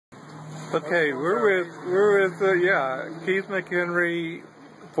Okay, we're with Keith McHenry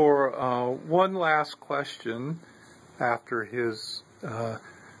for one last question after his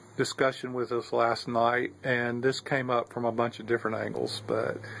discussion with us last night, and this came up from a bunch of different angles.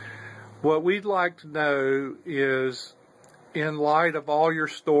 But what we'd like to know is, in light of all your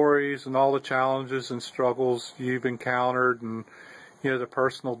stories and all the challenges and struggles you've encountered, and the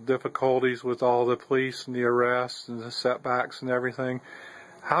personal difficulties with all the police and the arrests and the setbacks and everything,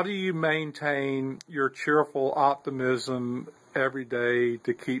 how do you maintain your cheerful optimism every day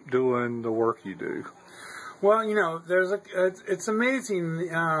to keep doing the work you do? Well, it's amazing.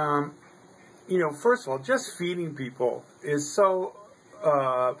 First of all, just feeding people is so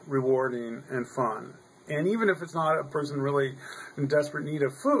rewarding and fun. And even if it's not a person really in desperate need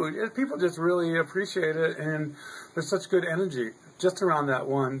of food, people just really appreciate it, and there's such good energy just around that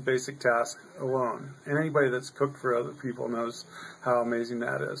one basic task alone. And anybody that's cooked for other people knows how amazing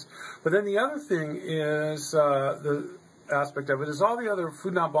that is. But then the other thing is, the aspect of it is all the other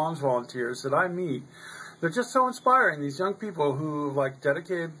Food Not Bombs volunteers that I meet. They're just so inspiring. These young people who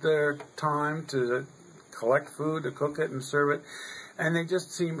dedicated their time to collect food, to cook it and serve it. And they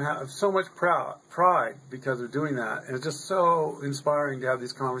just seem to have so much pride because of doing that. And it's just so inspiring to have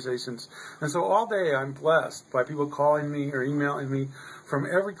these conversations. And so all day I'm blessed by people calling me or emailing me from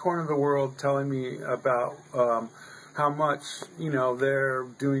every corner of the world telling me about how much, they're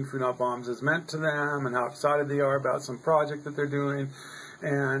doing Food Not Bombs has meant to them, and how excited they are about some project that they're doing.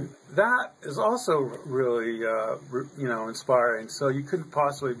 And that is also really, inspiring. So you couldn't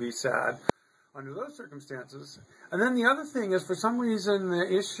possibly be sad under those circumstances. And then the other thing is, for some reason, the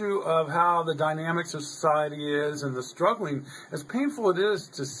issue of how the dynamics of society is and the struggling, as painful it is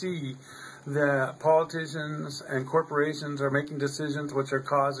to see that politicians and corporations are making decisions which are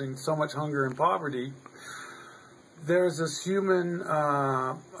causing so much hunger and poverty, there's this human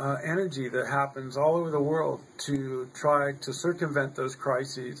energy that happens all over the world to try to circumvent those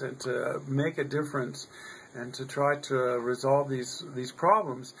crises and to make a difference and to try to resolve these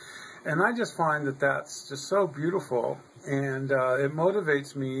problems. And I just find that that's just so beautiful, and it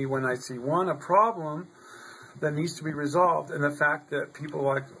motivates me when I see, one, a problem that needs to be resolved, and the fact that people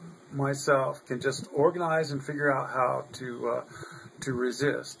like myself can just organize and figure out how to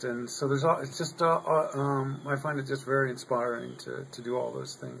resist. And so I find it just very inspiring to do all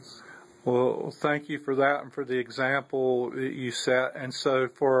those things. Well, thank you for that and for the example that you set. And so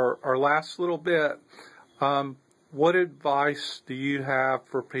for our last little bit, what advice do you have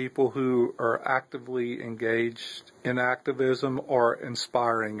for people who are actively engaged in activism or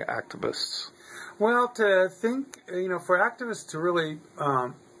inspiring activists? Well, to think, for activists to really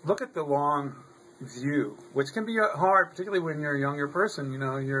look at the long view, which can be hard, particularly when you're a younger person.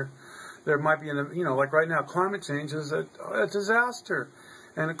 There might be, like right now, climate change is a disaster.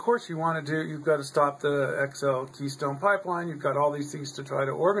 And of course you've got to stop the XL Keystone Pipeline. You've got all these things to try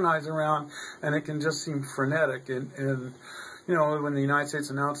to organize around, and it can just seem frenetic. And when the United States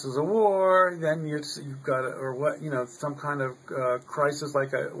announces a war, then you've got some kind of crisis.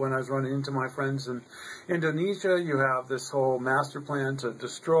 Like when I was running into my friends in Indonesia, you have this whole master plan to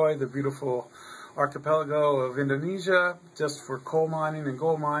destroy the beautiful archipelago of Indonesia just for coal mining and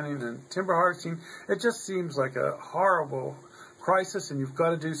gold mining and timber harvesting. It just seems like a horrible crisis, and you've got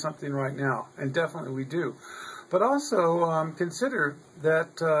to do something right now, and definitely we do. But also consider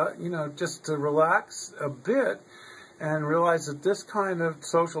that just to relax a bit and realize that this kind of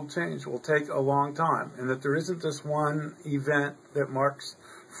social change will take a long time, and that there isn't this one event that marks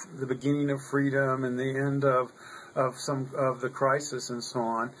the beginning of freedom and the end of some of the crisis and so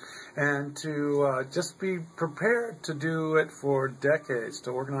on, and to just be prepared to do it for decades,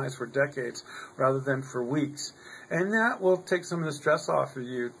 to organize for decades rather than for weeks. And that will take some of the stress off of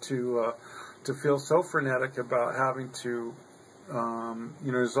you to feel so frenetic about having to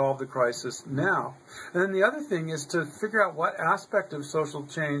resolve the crisis now. And then the other thing is to figure out what aspect of social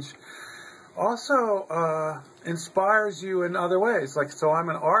change also inspires you in other ways. So I'm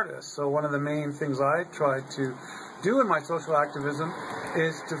an artist, so one of the main things I try to do in my social activism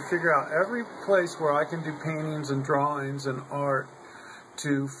is to figure out every place where I can do paintings and drawings and art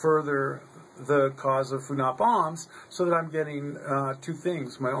to further the cause of Food Not Bombs, so that I'm getting two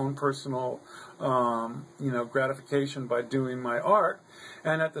things: my own personal, gratification by doing my art,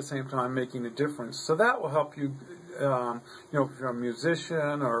 and at the same time making a difference. So that will help you, if you're a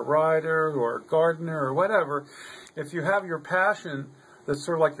musician or a writer or a gardener or whatever. If you have your passion, that's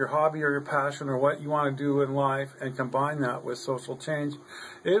sort of like your hobby or your passion or what you want to do in life, and combine that with social change,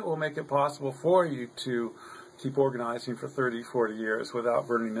 it will make it possible for you to keep organizing for 30, 40 years without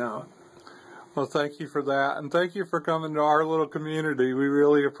burning out. Well, thank you for that, and thank you for coming to our little community. We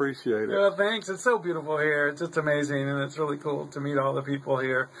really appreciate it. Yeah, thanks. It's so beautiful here. It's just amazing, and it's really cool to meet all the people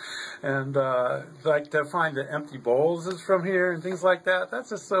here, and like to find the empty bowls is from here and things like that. That's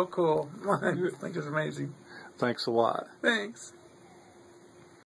just so cool. I think it's amazing. Thanks a lot. Thanks.